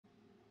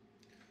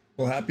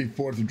Well, happy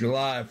 4th of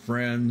July,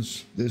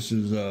 friends. This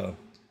is a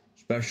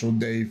special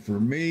day for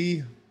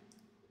me.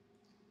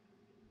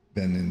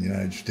 Been in the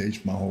United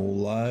States my whole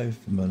life.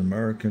 I'm an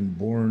American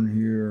born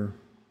here.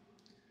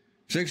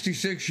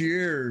 66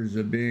 years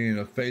of being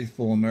a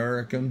faithful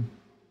American,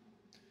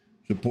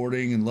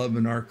 supporting and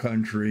loving our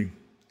country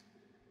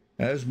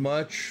as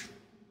much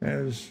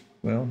as,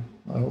 well,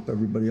 I hope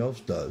everybody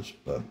else does.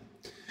 But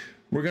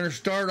we're going to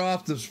start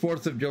off this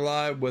 4th of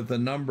July with a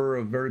number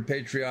of very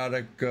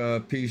patriotic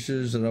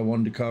pieces that I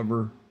wanted to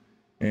cover.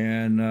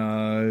 And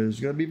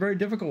it's going to be very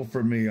difficult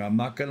for me. I'm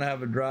not going to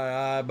have a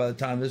dry eye by the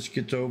time this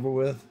gets over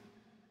with.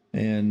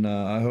 And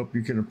I hope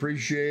you can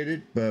appreciate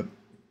it. But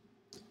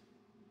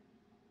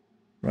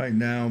right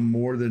now,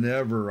 more than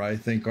ever, I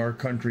think our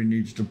country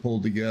needs to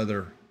pull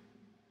together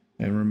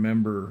and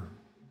remember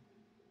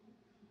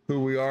who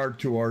we are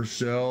to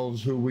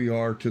ourselves, who we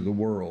are to the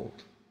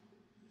world.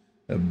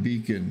 A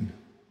beacon,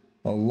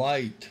 a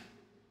light,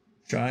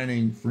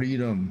 shining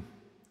freedom,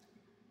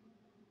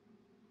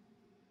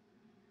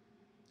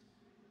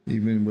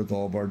 even with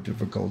all of our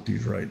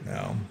difficulties right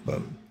now.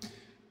 But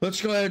let's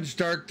go ahead and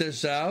start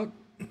this out.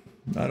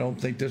 I don't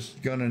think this is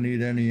going to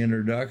need any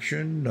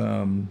introduction.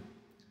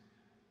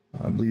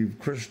 I believe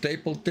Chris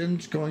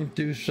Stapleton's going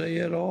to say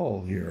it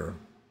all here.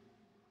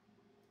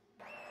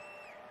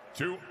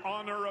 To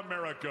honor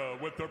America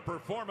with the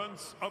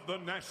performance of the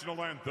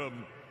national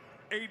anthem,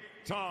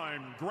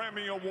 8-time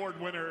Grammy Award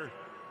winner,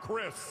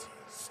 Chris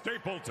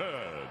Stapleton.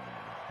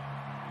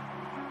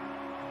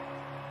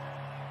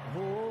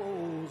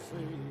 Oh,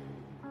 say,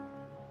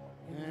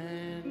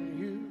 can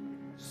you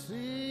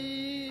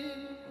see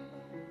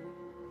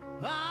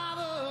by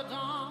the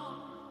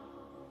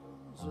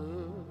dawn's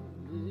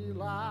early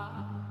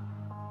light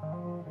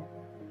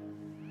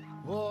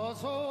what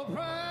so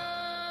proudly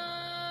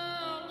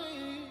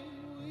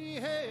we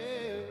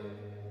hailed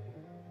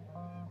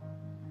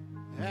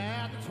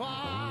at the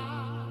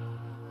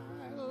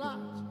twilight's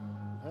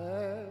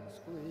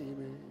last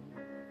gleaming,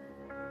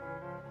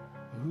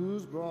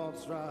 whose broad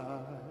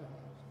strides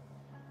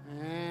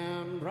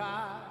and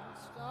bright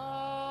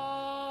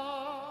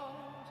stars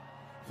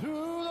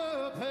through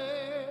the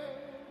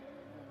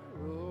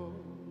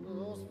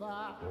perilous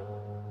fight,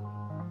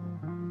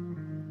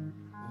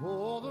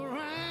 oh, the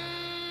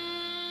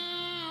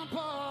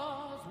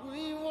ramparts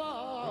we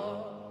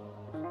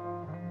walked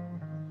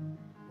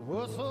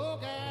were so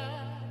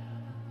gallantly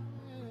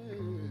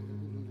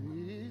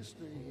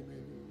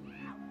streaming,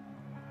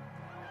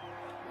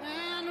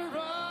 and the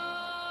rockets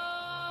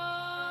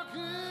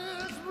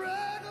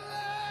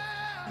regular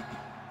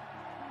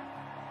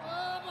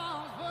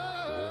upon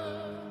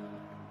spur,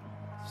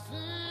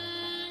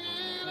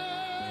 singing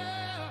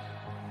out,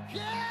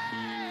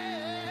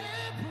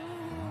 yeah,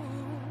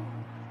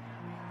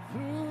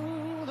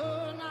 through the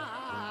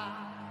night,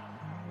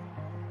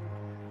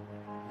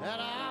 that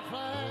our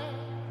flag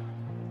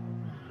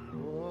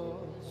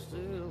was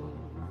still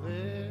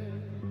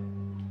there.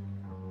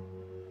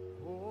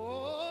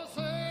 Oh,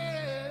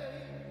 say,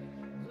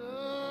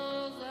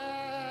 does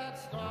that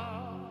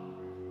star-spangled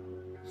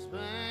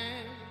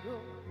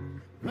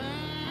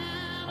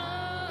banner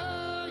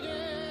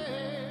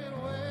yet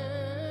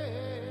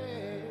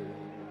wave?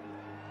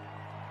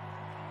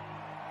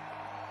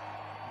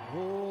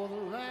 Oh, the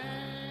land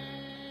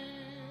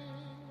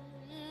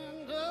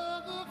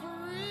of the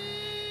free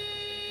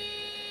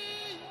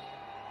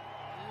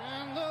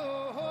and the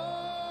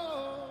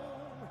home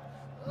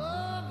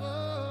of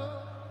the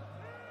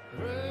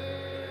brave.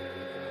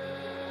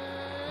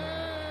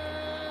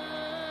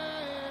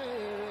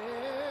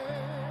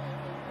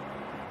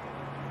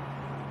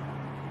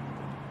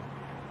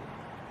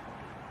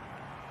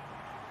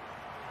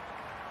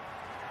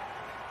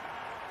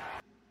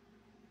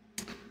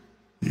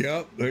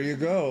 Yep, there you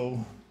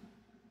go.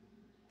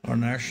 Our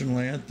national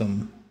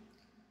anthem.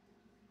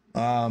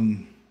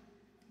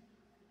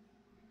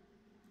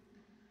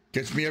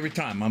 Gets me every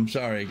time. I'm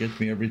sorry, it gets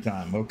me every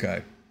time.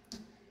 Okay.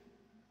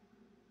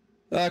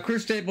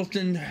 Chris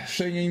Stapleton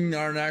singing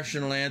our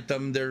national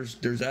anthem.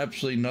 There's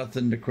absolutely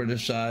nothing to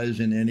criticize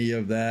in any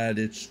of that.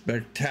 It's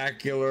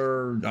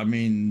spectacular. I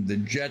mean, the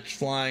Jets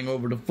flying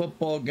over the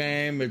football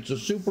game. It's a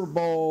Super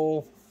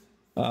Bowl.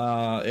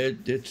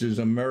 It's as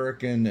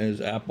American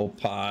as apple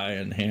pie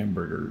and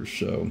hamburgers.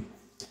 So,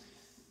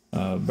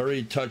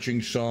 very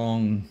touching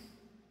song.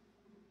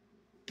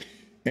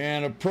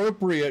 And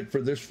appropriate for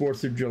this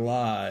 4th of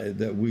July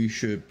that we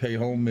should pay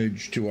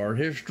homage to our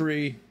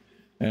history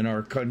and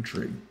our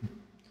country.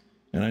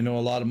 And I know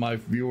a lot of my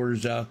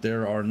viewers out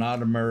there are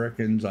not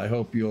Americans. I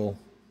hope you'll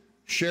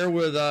share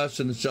with us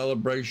in the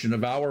celebration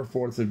of our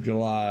 4th of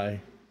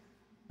July,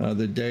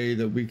 the day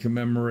that we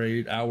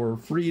commemorate our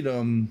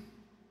freedom,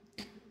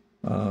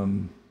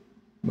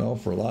 well,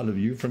 for a lot of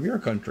you from your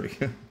country.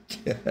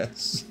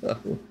 Yes. So,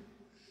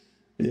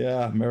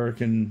 yeah,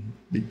 America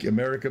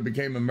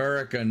became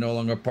America and no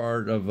longer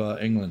part of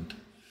England.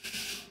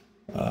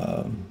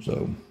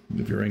 So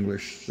if you're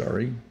English,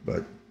 sorry,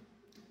 but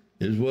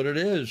it is what it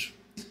is.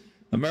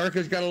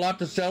 America's got a lot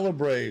to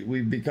celebrate.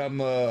 We've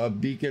become a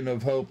beacon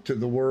of hope to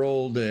the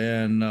world,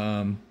 and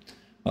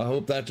I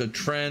hope that's a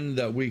trend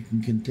that we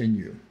can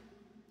continue.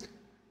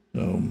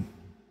 So,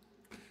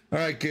 all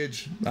right,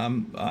 kids,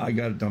 I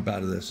got to dump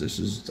out of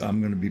this.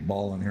 I'm going to be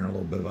balling here in a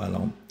little bit if I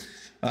don't.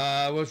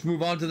 Let's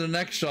move on to the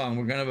next song.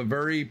 We're going to have a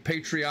very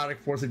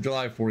patriotic 4th of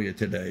July for you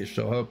today,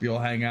 so hope you'll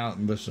hang out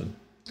and listen.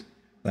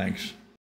 Thanks.